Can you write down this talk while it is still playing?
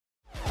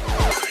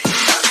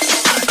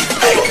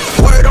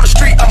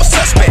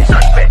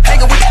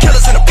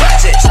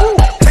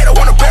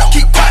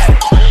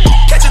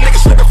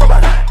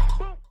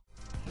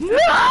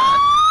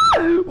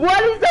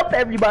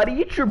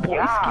everybody? It's your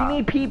boy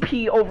Skinny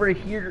PP over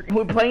here.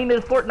 We're playing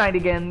this Fortnite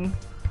again.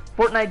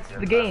 Fortnite's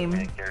the game.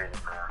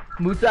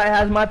 Mutsai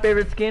has my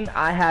favorite skin.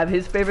 I have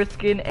his favorite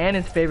skin and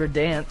his favorite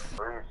dance.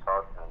 What are you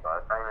talking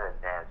about? It's not even a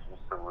dance. You're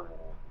still losing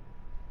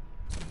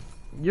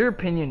me. Your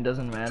opinion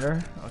doesn't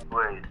matter.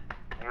 Wait,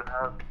 do you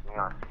have me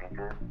on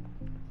speaker?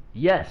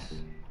 Yes.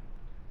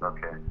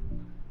 Okay.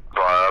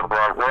 Blah,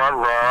 blah, blah,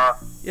 blah.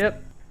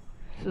 Yep.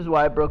 This is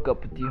why I broke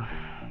up with you.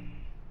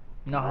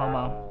 No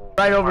homo.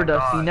 Right over,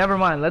 Dusty. Never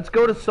mind. Let's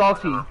go to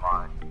Salty. We're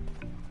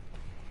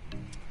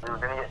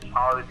gonna get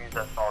all of these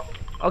at Salty.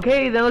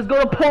 Okay, then let's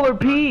go to Polar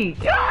Peak.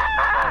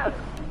 Ah!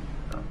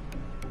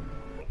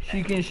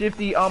 She can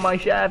shifty on my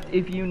shaft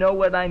if you know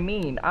what I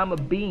mean. I'm a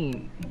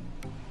bean.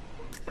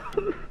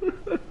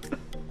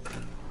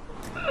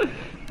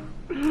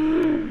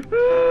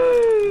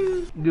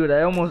 Dude,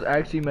 I almost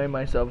actually made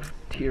myself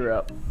tear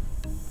up.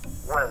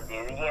 What,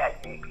 dude? Yeah,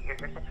 dude, you're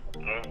such a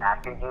good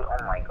actor, dude.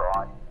 Oh my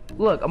god.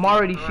 Look, I'm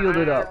already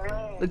shielded up.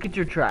 Look at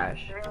your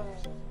trash.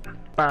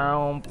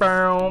 Bow,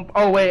 bow.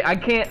 Oh wait, I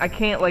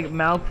can't like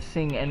mouth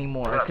sing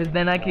anymore, cause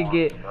then I could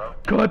get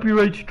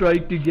copyright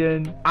striked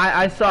again.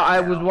 I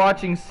was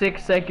watching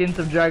 6 seconds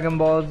of Dragon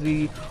Ball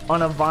Z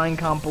on a Vine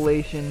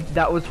compilation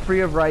that was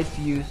free of rights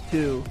use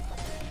too,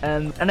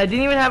 and I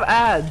didn't even have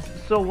ads.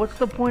 So what's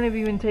the point of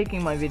even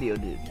taking my video,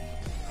 dude?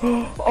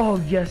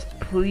 Oh yes,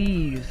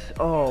 please.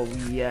 Oh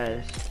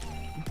yes.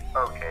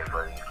 Okay,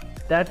 buddy.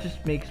 That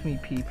just makes me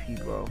pee,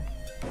 bro.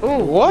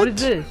 Oh, what is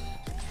this?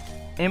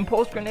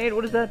 Impulse grenade?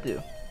 What does that do?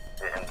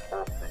 It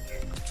impulses you.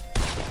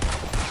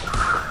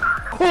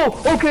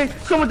 Oh, okay.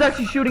 Someone's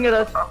actually shooting at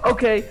us.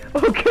 Okay,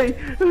 okay.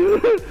 No,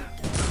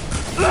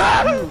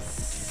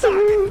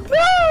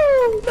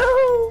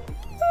 no.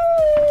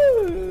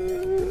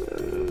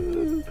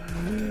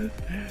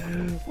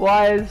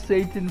 Why has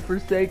Satan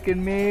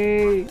forsaken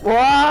me?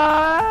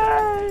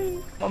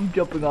 Why? I'm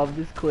jumping off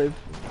this cliff.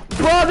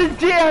 Bro, this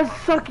J has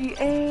sucky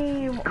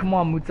aim. Come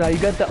on, Mutsai, you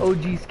got the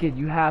OG skin.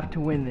 You have to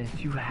win this.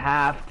 You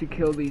have to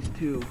kill these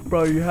two.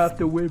 Bro, you have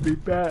to win me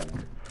back.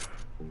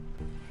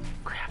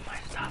 Grab my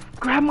stuff.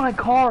 Grab my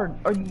card.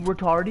 Are you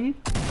retarded?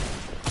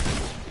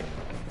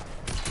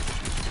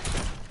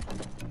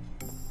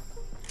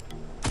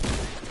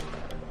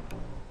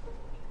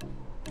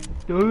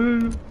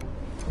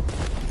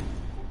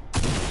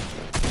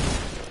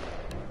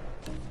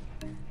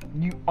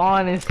 You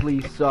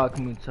honestly suck,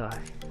 Mutsai.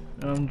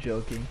 I'm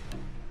joking.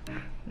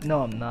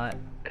 No, I'm not.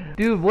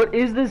 Dude, what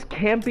is this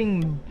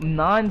camping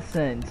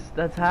nonsense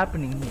that's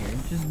happening here?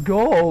 Just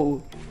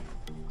go.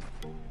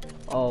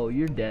 Oh,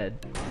 you're dead.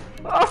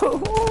 Oh,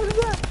 what was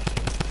that?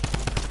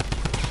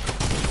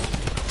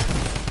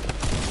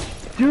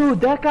 Dude,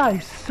 that guy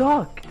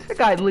sucked. That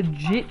guy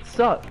legit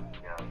sucked.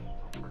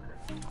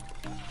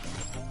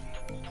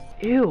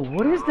 Ew,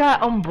 what is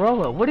that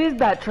umbrella? What is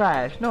that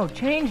trash? No,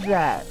 change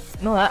that.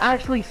 No, that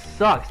actually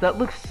sucks. That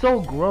looks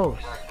so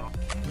gross.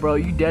 Bro,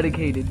 you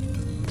dedicated.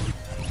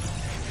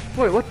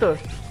 Wait, what the?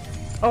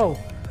 Oh.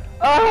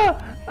 I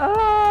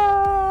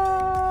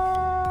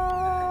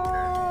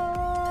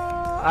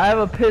have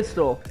a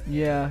pistol.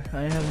 Yeah,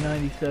 I have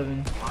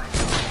 97. Oh,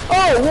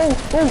 whoa,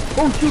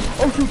 oh, shoot,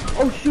 oh, shoot,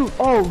 oh, shoot,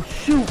 oh,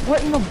 shoot.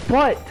 What in the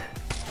butt?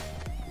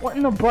 What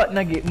in the butt,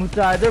 Nugget?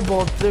 Mutsai, they're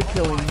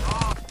killing me.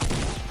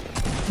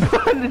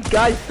 This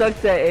guy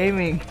sucks at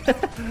aiming.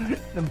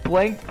 The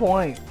blank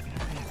point.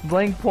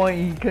 Blank point,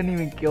 he couldn't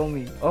even kill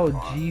me. Oh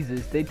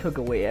Jesus, they took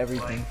away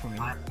everything from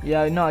me.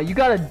 Yeah, no, you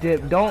gotta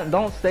dip.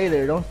 Don't stay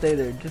there. Don't stay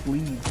there. Just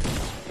leave.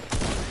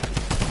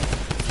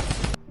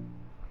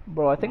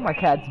 Bro, I think my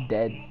cat's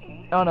dead.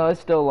 Oh no,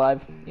 it's still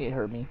alive. It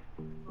hurt me.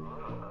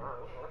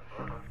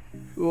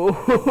 Oh,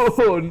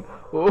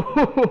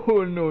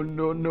 no,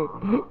 no, no.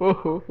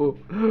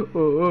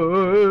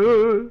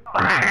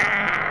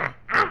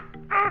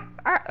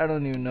 I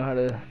don't even know how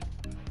to.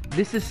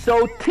 This is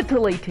so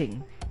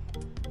titillating.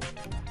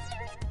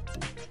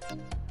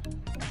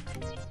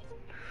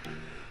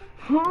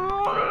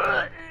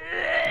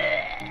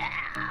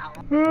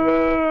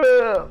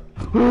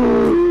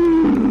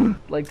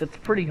 Like, that's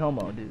pretty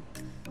homo, dude.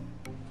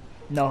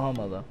 No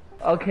homo though.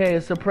 Okay,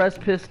 a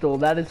suppressed pistol.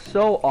 That is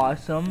so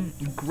awesome.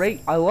 Great.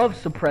 I love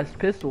suppressed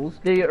pistols.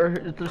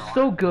 They're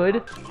so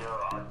good.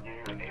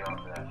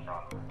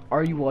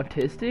 Are you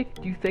autistic?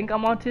 Do you think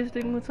I'm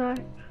autistic,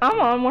 Mutsai? I'm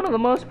on one of the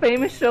most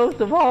famous shows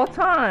of all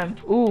time.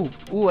 Ooh,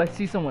 I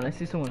see someone. I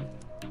see someone.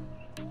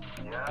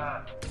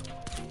 Yeah.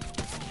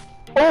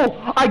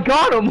 Oh, I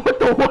got him! What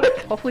the what?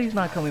 Hopefully he's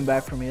not coming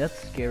back for me. That's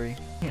scary.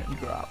 Can't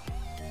drop.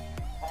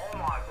 Oh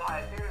my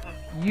god, dude.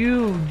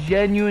 You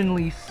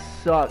genuinely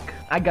suck.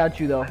 I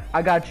got you though.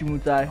 I got you,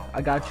 Mutsai.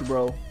 I got you,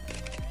 bro.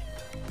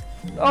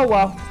 Oh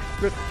wow.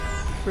 Rip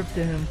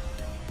to him.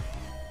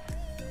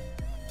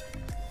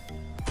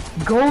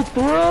 Go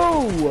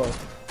through!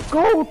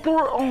 Go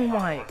through! Oh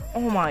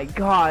my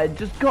god.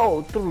 Just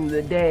go through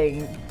the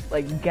dang,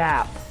 like,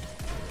 gap.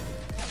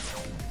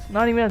 It's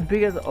not even as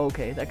big as,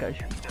 okay, that guy's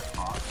shooting.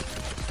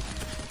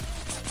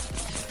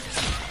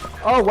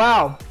 Oh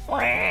wow!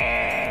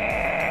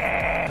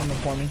 Coming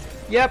for me.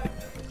 Yep.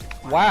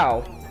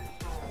 Wow.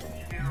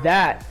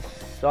 That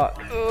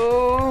sucks.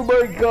 Oh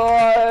my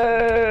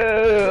god.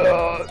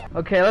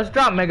 Okay, let's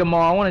drop Mega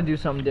Mall. I want to do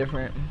something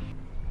different.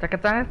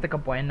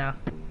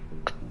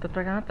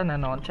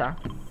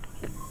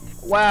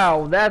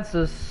 Wow, that's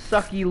a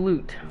sucky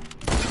loot.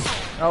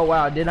 Oh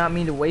wow, I did not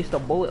mean to waste a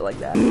bullet like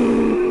that.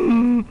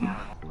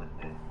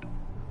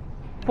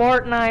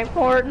 Fortnite,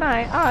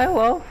 Fortnite, I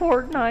love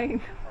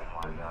Fortnite.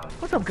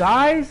 What's up,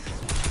 guys?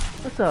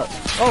 What's up?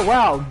 Oh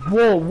wow,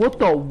 whoa, what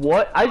the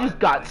what? I just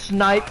got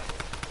sniped.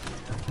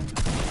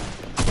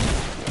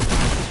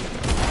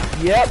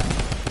 Yep,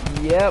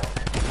 yep.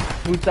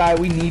 Mutai,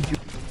 we need you.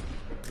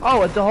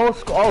 Oh, it's a whole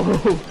squad.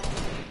 Oh.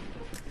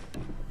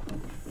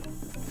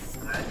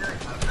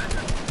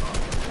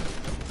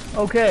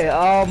 Okay,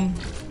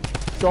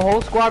 the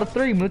whole squad of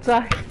 3,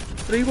 Mutai.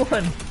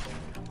 3-1.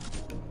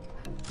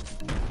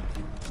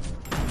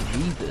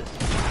 Jesus.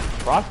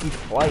 Frosty's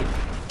flight.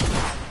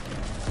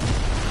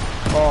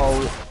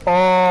 Oh.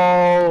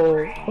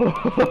 Oh.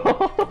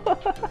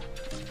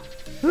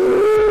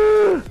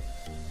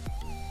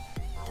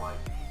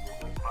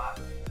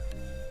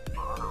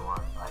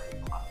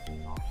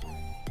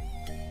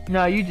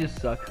 No, you just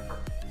suck.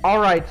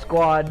 Alright,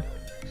 squad.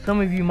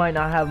 Some of you might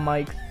not have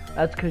mics.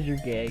 That's because you're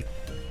gay.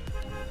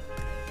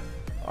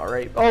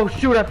 Alright. Oh,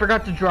 shoot, I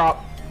forgot to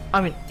drop.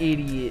 I'm an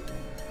idiot.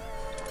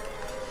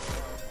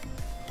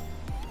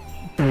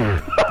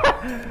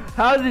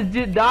 How did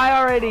Jit die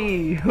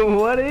already?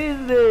 What is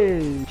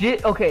this?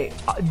 Jit, okay.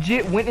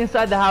 Jit went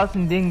inside the house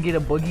and didn't get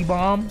a boogie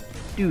bomb.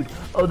 Dude,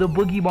 oh, the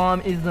boogie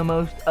bomb is the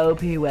most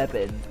OP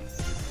weapon.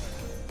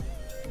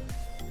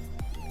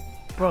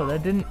 Bro,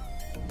 that didn't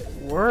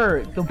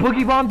work. The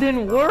boogie bomb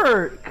didn't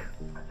work.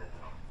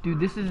 Dude,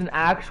 this is an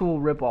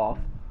actual ripoff.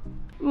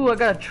 Ooh, I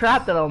got a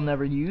trap that I'll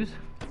never use.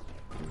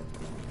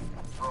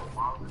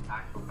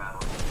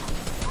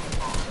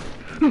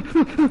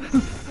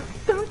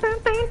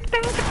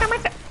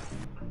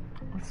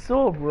 It's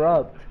so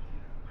abrupt.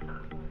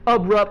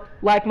 Abrupt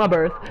like my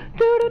birth.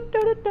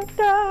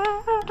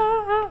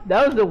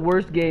 That was the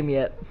worst game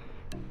yet.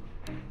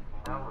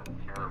 How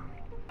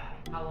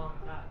long was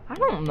that? I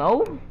don't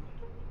know.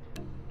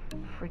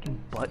 Freaking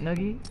butt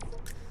nugget.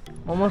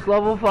 Almost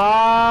level 5.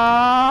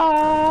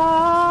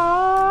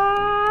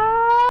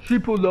 She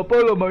pulled up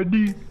all of my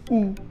D.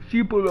 Ooh,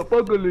 she pulled up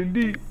ugly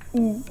D.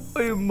 Ooh,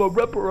 I am a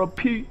rapper of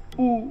P.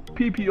 Ooh,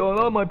 PP on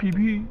all my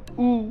PP.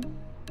 Ooh.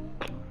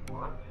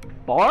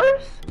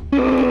 Bars?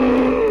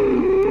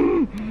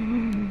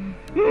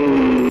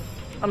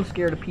 I'm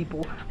scared of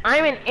people.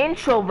 I'm an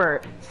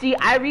introvert. See,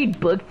 I read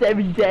books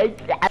every day.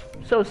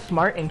 So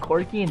smart and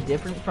quirky and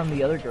different from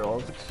the other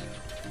girls.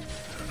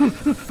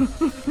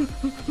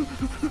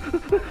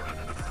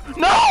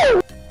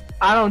 No!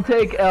 I don't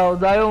take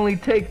L's, I only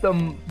take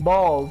them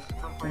balls.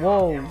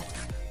 Whoa.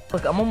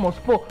 Look, I'm almost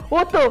full.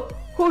 What the?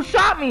 Who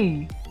shot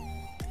me?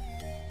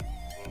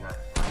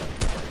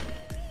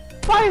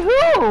 By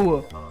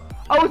who?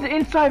 I was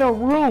inside a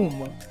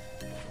room.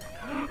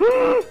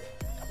 Oh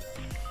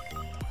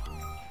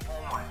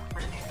my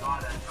freaking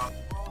god, that got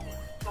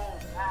so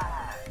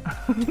bad.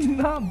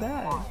 Not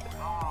bad.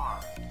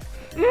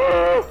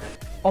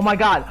 Oh my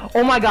god.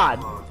 Oh my god.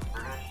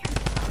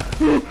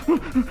 No,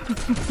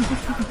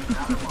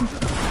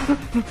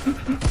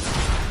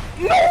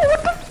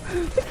 what the?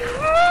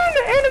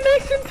 The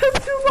animation took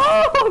too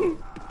long.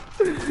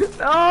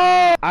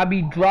 No. I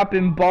be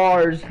dropping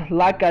bars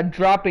like I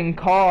dropping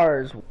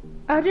cars.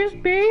 I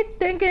just be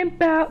thinking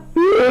about.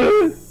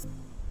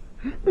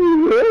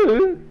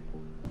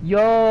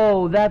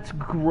 Yo, that's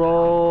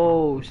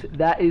gross.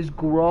 That is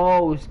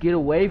gross. Get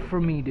away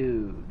from me,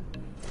 dude.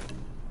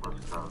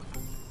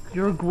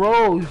 You're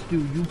gross,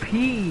 dude. You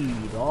pee,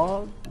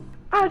 dog.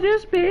 I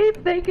just be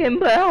thinking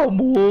about.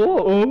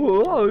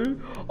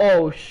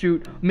 Oh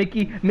shoot,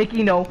 Mickey,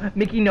 no,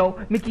 Mickey, no,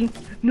 Mickey,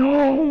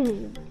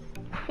 no.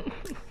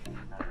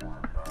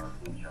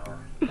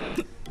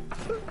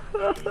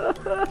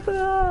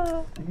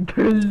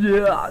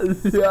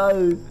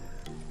 Yeah.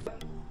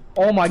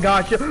 Oh my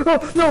gosh.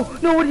 Oh, no,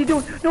 what are you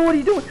doing? No, what are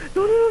you doing?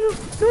 No, what are you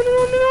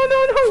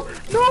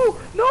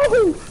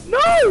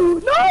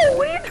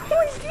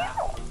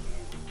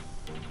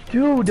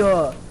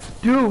doing?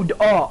 Dude,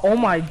 oh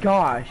my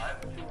gosh.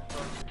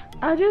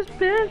 I just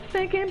been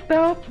thinking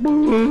about.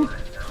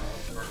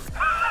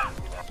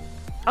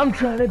 I'm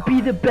trying to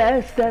be the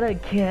best that I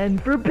can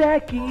for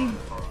Becky.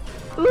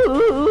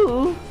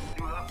 Ooh.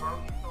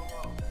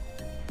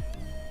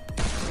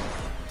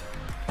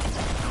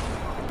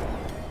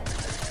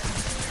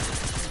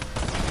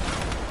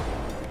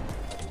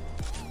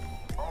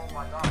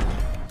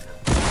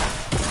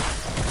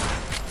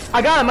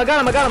 I got him.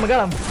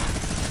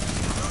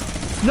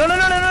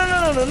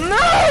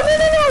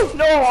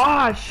 No,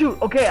 ah,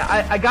 shoot. Okay,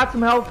 I got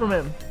some help from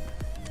him.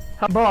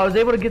 Bro, I was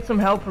able to get some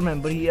help from him,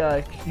 but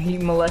he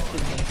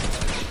molested me.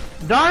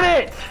 Darn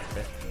it!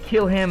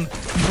 Kill him,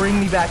 bring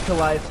me back to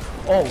life.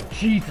 Oh,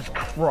 Jesus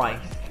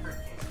Christ.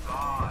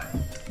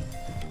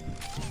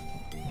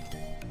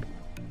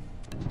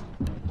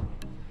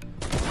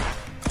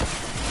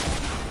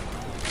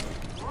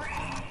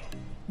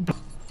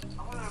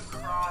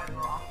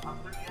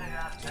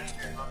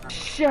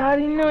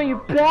 Shawty, know you're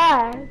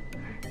bad.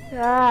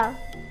 Yeah.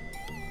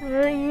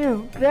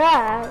 You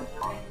bad.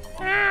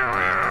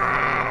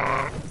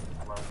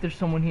 There's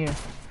someone here.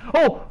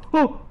 Oh!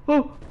 Oh!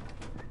 Oh!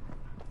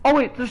 Oh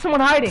wait, there's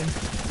someone hiding.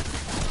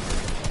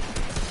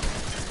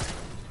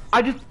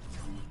 I just...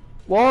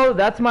 Whoa,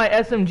 that's my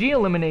SMG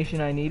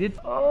elimination I needed.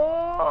 Oh.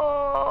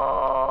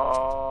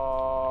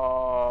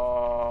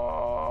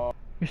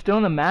 You're still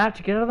in the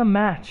match? Get out of the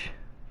match.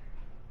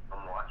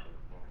 I'm watching.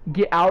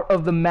 Get out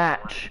of the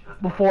match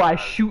before I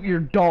shoot your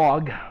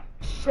dog.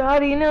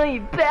 Shawty, know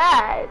you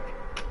bad.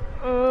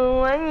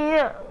 Oh,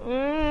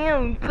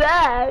 you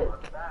bad.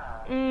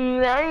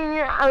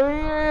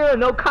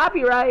 No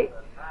copyright.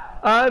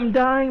 I'm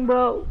dying,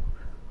 bro.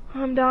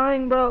 I'm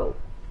dying, bro.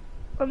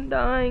 I'm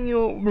dying,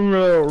 yo.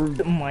 Bro.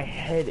 My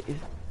head is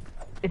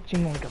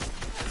itching like a...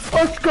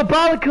 Oh,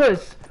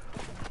 Scabalicus!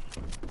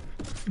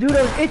 Dude,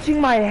 I was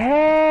itching my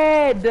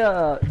head!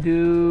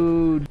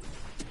 Dude.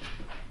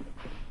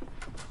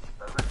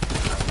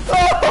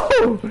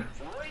 Oh!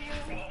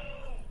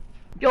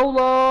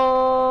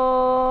 YOLO!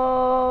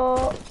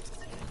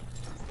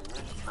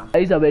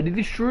 Guys, I'm ready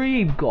to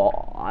stream,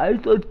 guys.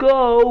 Let's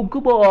go.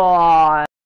 Come on.